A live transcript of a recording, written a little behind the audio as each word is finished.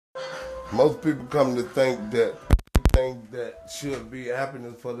Most people come to think that everything that should be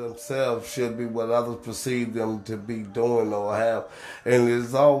happiness for themselves should be what others perceive them to be doing or have. And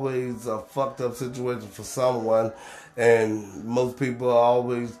it's always a fucked up situation for someone. And most people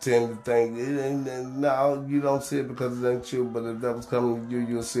always tend to think, it ain't, no, you don't see it because it ain't you, but if that was coming to you,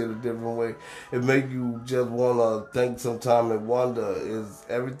 you'll see it a different way. It make you just want to think sometime and wonder, is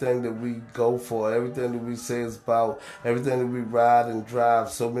everything that we go for, everything that we say is about, everything that we ride and drive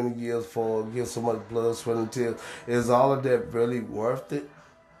so many years for, give so much blood, sweat, and tears, is all of that really worth it?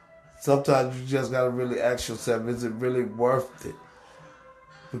 Sometimes you just got to really ask yourself, is it really worth it?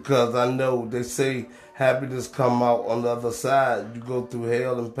 Because I know they say happiness come out on the other side. You go through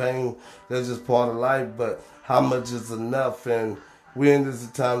hell and pain. That's just part of life. But how much is enough? And when is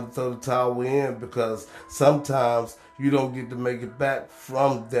the time to throw the towel in? Because sometimes you don't get to make it back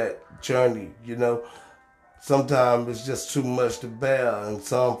from that journey. You know, sometimes it's just too much to bear, and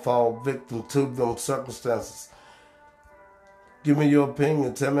some fall victim to them circumstances. Give me your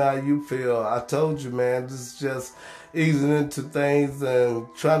opinion. Tell me how you feel. I told you, man, this is just easing into things and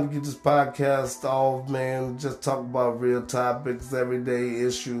trying to get this podcast off, man. Just talk about real topics, everyday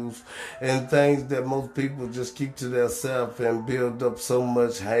issues, and things that most people just keep to themselves and build up so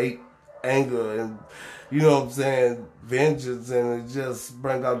much hate, anger, and you know what I'm saying, vengeance, and it just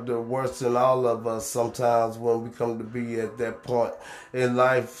bring out the worst in all of us sometimes when we come to be at that point in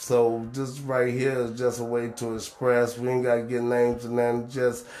life. So this right here is just a way to express. We ain't gotta get names and then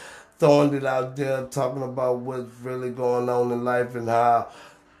just throwing it out there, talking about what's really going on in life and how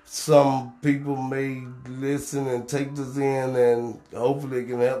some people may listen and take this in, and hopefully it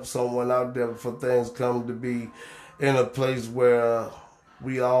can help someone out there before things come to be in a place where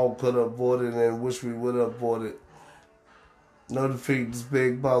we all could have avoided and wish we would have avoided. No defeat, this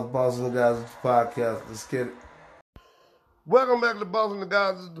Big Boss and the Guys podcast. Let's get it. Welcome back to Boss and the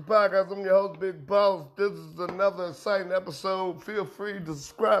Guys, the podcast. I'm your host, Big Boss. This is another exciting episode. Feel free to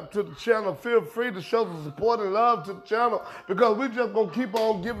subscribe to the channel. Feel free to show some support and love to the channel, because we just going to keep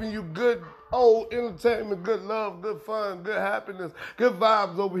on giving you good old entertainment, good love, good fun, good happiness, good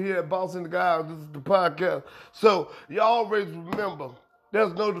vibes over here at Boss and the Guys. This is the podcast. So you always remember,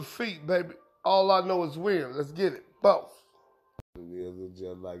 there's no defeat, baby. All I know is win. Let's get it. Boss. It's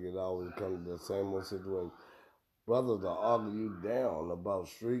just like it always comes to the same old situation. Brothers will argue you down about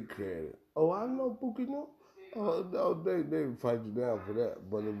street credit. Oh, I know Pookie no. Oh, no, they fight you down for that.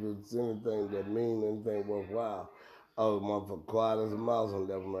 But if it's anything that mean anything worthwhile, oh, motherfucker, quiet as a mouse on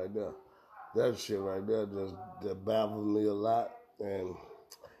that one right there. That shit right there just that baffles me a lot, and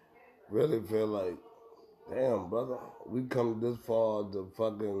really feel like, damn, brother, we come this far to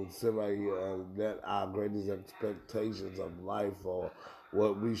fucking sit right here and that our greatest expectations of life or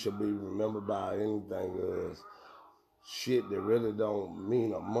what we should be remembered by anything is shit that really don't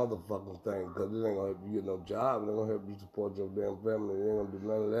mean a motherfucking thing, because it ain't gonna help you get no job, it ain't gonna help you support your damn family, it ain't gonna do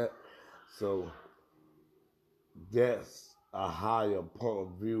none of that. So that's a higher point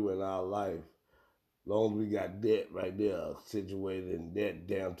of view in our life. Long as we got that right there situated and that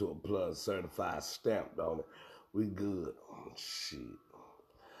down to a plus, certified, stamped on it, we good. Shit.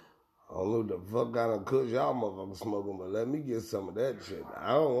 I don't know what the fuck kind of kush y'all motherfuckers smoking, but let me get some of that shit.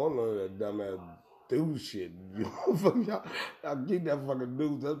 I don't want none of that dumbass dude shit. You know, y'all keep that fucking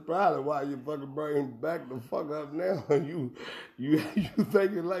dude. That's probably why you fucking bring back the fuck up now. You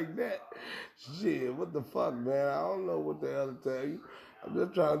thinking like that. Shit, what the fuck, man? I don't know what the hell to tell you. I'm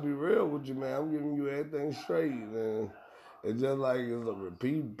just trying to be real with you, man. I'm giving you everything straight, and it's just like it's a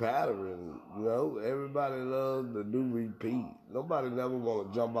repeat pattern, you know? Everybody loves to do repeat. Nobody never want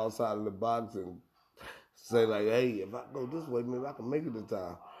to jump outside of the box and say like, hey, if I go this way, maybe I can make it this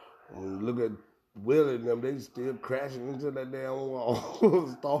time. When you look at Willie and them, they still crashing into that damn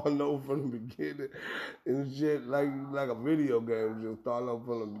wall, starting over from the beginning and shit, like a video game, just starting over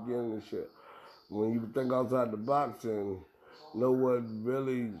from the beginning and shit. When you think outside the box and know what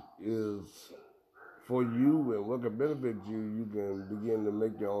really is for you and what can benefit you, you can begin to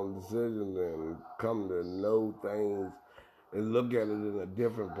make your own decisions and come to know things and look at it in a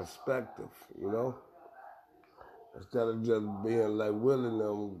different perspective, you know? Instead of just being like willing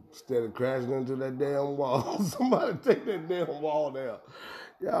them, instead of crashing into that damn wall. Somebody take that damn wall down.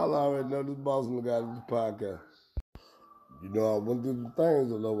 Y'all already know this Boss and the Guys, this podcast. You know, I went through some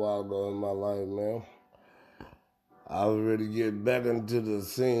things a little while ago in my life, man. I was ready to get back into the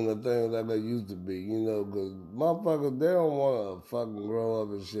scene of things like I used to be, you know, because motherfuckers, they don't want to fucking grow up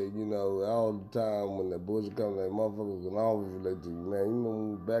and shit, you know, all the time when that bullshit comes, like motherfuckers can always relate to you, man. You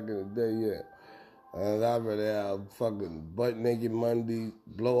know, back in the day, yeah. And I'd rather have fucking butt naked Monday,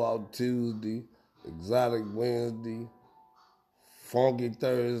 blowout Tuesday, exotic Wednesday, funky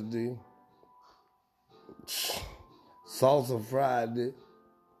Thursday, Salsa Friday,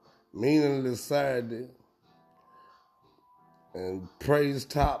 Meaningless Saturday, and Praise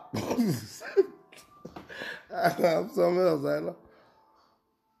Top. I'm something else, ain't I?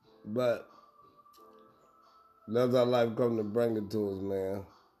 But that's how life come to bring it to us, man.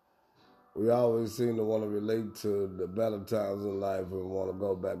 We always seem to want to relate to the better times in life and want to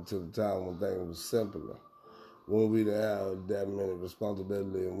go back to the time when things were simpler, when we didn't have that many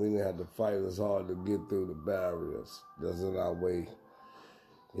responsibility and we didn't have to fight as hard to get through the barriers that's in our way.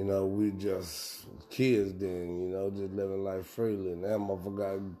 You know, we just kids then, you know, just living life freely. And that motherfucker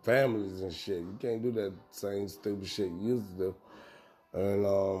got families and shit. You can't do that same stupid shit you used to do. And,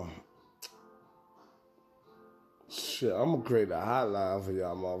 shit, I'm gonna create a hotline for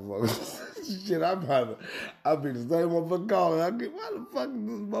y'all motherfuckers. Shit, I'll be the same motherfucker calling. Why the fuck is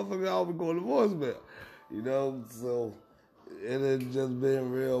this motherfucker always going to voicemail? You know, so it has just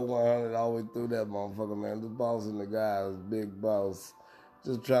been real 100 all the way through that motherfucker, man. The boss and the guys, big boss.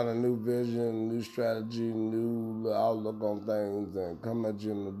 Just trying a new vision, new strategy, new outlook on things and come at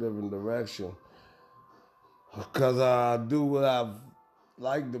you in a different direction. Because I do what I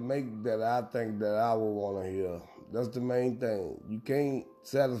like to make that I think that I would want to hear. That's the main thing. You can't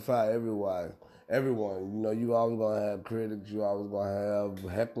satisfy everyone. You know, you always going to have critics. You always going to have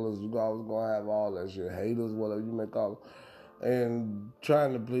hecklers. You always going to have all that shit. Haters, whatever you may call it. And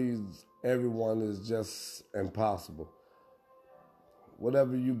trying to please everyone is just impossible.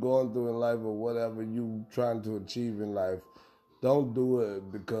 Whatever you going through in life or whatever you trying to achieve in life, don't do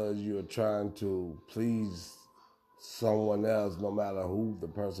it because you're trying to please someone else, no matter who the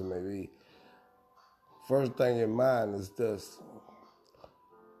person may be. First thing in mind is this.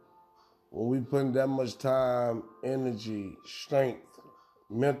 When we put that much time, energy, strength,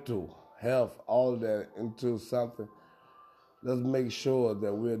 mental health, all of that into something, let's make sure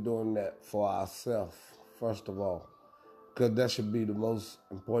that we're doing that for ourselves, first of all. Because that should be the most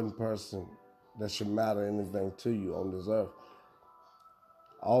important person that should matter anything to you on this earth.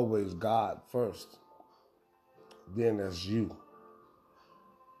 Always God first. Then that's you.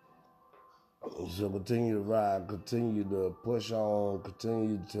 So continue to ride, continue to push on,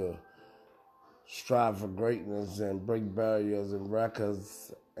 continue to strive for greatness and break barriers and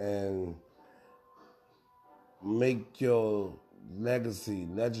records and make your legacy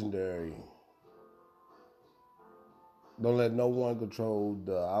legendary. Don't let no one control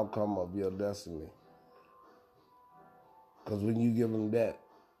the outcome of your destiny. Because when you give them that,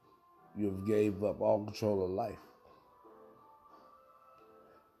 you've gave up all control of life.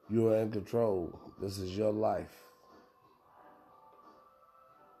 You are in control. This is your life.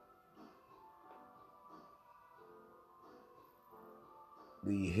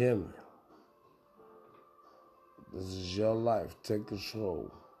 Do you hear me? This is your life. Take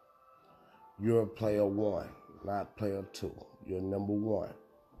control. You're player one, not player two. You're number one.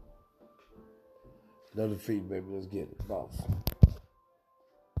 No defeat, baby. Let's get it. Boss.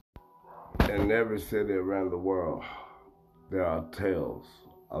 In every city around the world, there are tales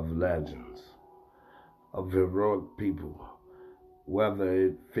of legends, of heroic people, whether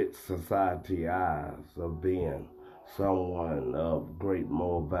it fits society's eyes of being someone of great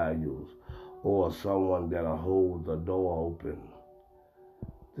moral values or someone that'll hold the door open.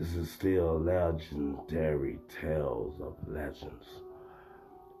 This is still legendary tales of legends.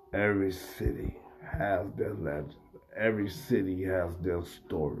 Every city has their legend. Every city has their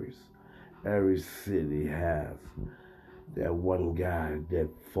stories. Every city has that one guy that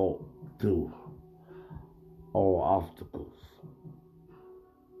fought through all obstacles,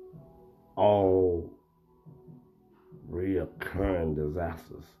 all reoccurring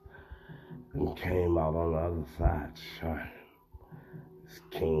disasters, and came out on the other side shining. It's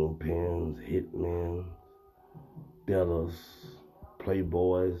kingpins, hitmen, dealers,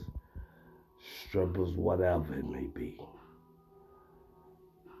 playboys, strippers, whatever it may be.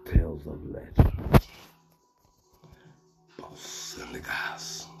 Tales of legend. Boss and the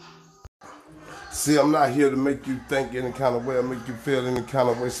guys. See, I'm not here to make you think any kind of way or make you feel any kind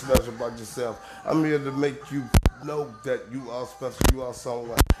of way special about yourself. I'm here to make you know that you are special, you are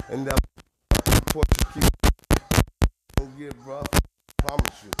someone. And that support you keep don't get rough. I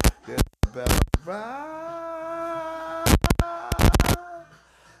promise you. There's a better ride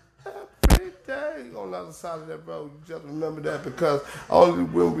every day on the other side of that road. You just remember that, because only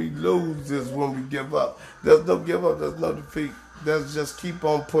when we lose is when we give up. There's no give up, there's no defeat. There's just keep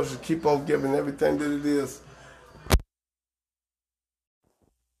on pushing, keep on giving everything that it is.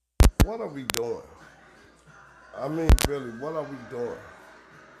 What are we doing? I mean, really, what are we doing?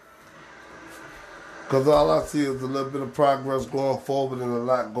 Because all I see is a little bit of progress going forward and a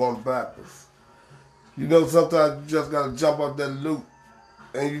lot going backwards. You know, sometimes you just gotta jump off that loop.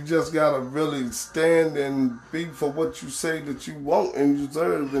 And you just gotta really stand and be for what you say that you want and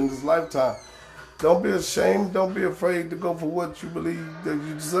deserve in this lifetime. Don't be ashamed. Don't be afraid to go for what you believe that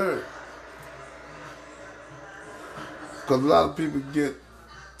you deserve. Because a lot of people get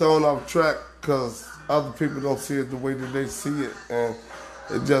thrown off track because other people don't see it the way that they see it. And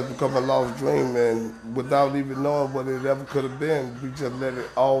it just becomes a lost dream. And without even knowing what it ever could have been, we just let it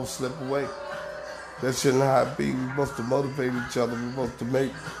all slip away. That shouldn't how it be. We're supposed to motivate each other. We're supposed to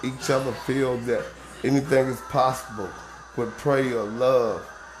make each other feel that anything is possible with prayer, love,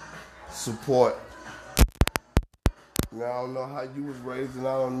 support. Now, I don't know how you was raised, and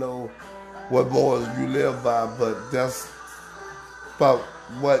I don't know what morals you live by, but that's about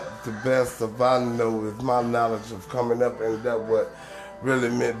what the best of I know is my knowledge of coming up, and that what really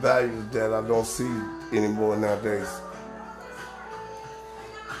meant values that I don't see anymore nowadays.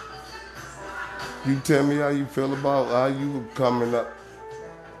 You tell me how you feel about how you were coming up,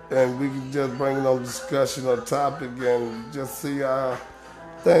 and we can just bring it on discussion or topic and just see how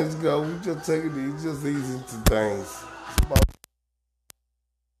things go. We just take it easy, just ease into things.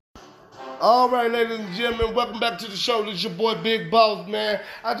 All right, ladies and gentlemen, welcome back to the show. This is your boy Big Boss, man.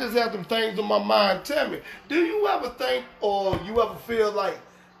 I just have some things on my mind. Tell me, do you ever think or you ever feel like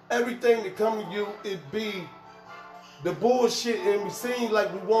everything that comes to you, it be the bullshit, and we seem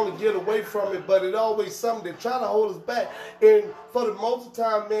like we want to get away from it, but it always something that try to hold us back. And for the most of the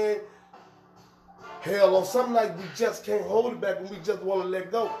time, man, hell, on something like we just can't hold it back and we just want to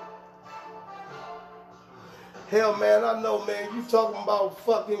let go. Hell, man, I know, man, you talking about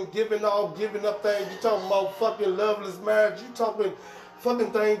fucking giving up things. You talking about fucking loveless marriage. You talking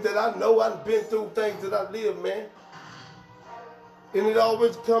fucking things that I know I've been through, things that I live, man. And it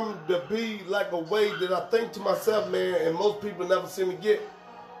always comes to be like a way that I think to myself, man, and most people never seem to get.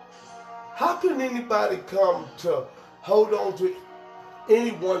 How can anybody come to hold on to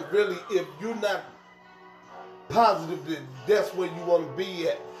anyone really if you're not positive that that's where you want to be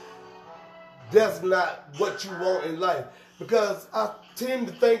at? That's not what you want in life. Because I tend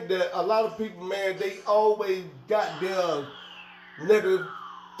to think that a lot of people, man, they always got their negative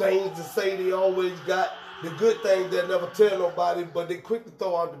things to say. They always got the good things that never tell nobody, but they quick to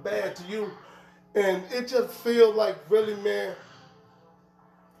throw out the bad to you. And it just feels like, really, man,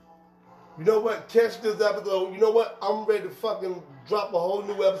 you know what? Catch this episode. You know what? I'm ready to fucking drop a whole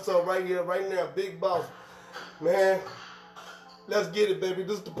new episode right here, right now. Big Boss. Man, let's get it, baby.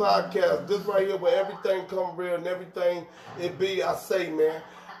 This is the podcast. This right here where everything come real and everything it be, I say, man.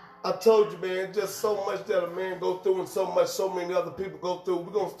 I told you, man, just so much that a man go through and so many other people go through.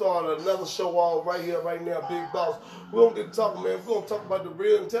 We're going to start another show all right here, right now, Big Boss. We're going to get talking, man. We're going to talk about the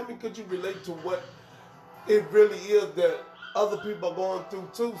real. And tell me, could you relate to what it really is that other people are going through,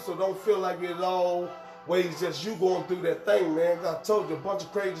 too? So don't feel like it's always just you going through that thing, man. I told you, a bunch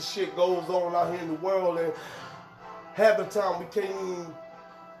of crazy shit goes on out here in the world. And half the time, we can't even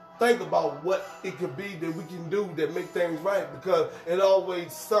think about what it could be that we can do that make things right, because it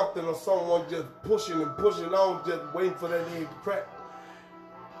always something or someone just pushing on, just waiting for that egg to crack.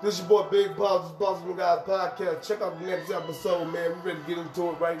 This is your boy Big Boss, this is Bossman Guys Podcast. Check out the next episode, man. We're ready to get into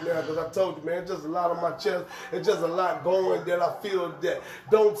it right now, because I told you, man, it's just a lot on my chest. It's just a lot going that I feel that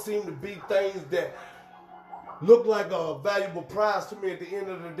don't seem to be things that look like a valuable prize to me at the end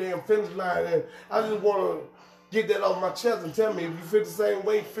of the damn finish line. And I just want to get that off my chest and tell me if you feel the same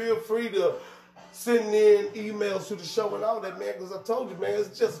way. Feel free to send in emails to the show and all that, man, because I told you, man,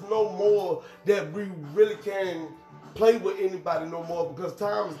 it's just no more that we really can play with anybody no more, because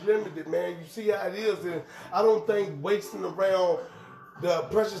time is limited, man. You see how it is, and I don't think wasting around the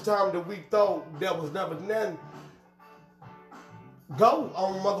precious time that we thought that was never nothing go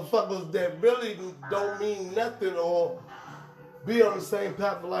on motherfuckers that really don't mean nothing or be on the same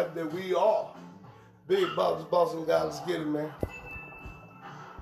path of life that we are. Big Boss, Bossman Guys, let's get it, man.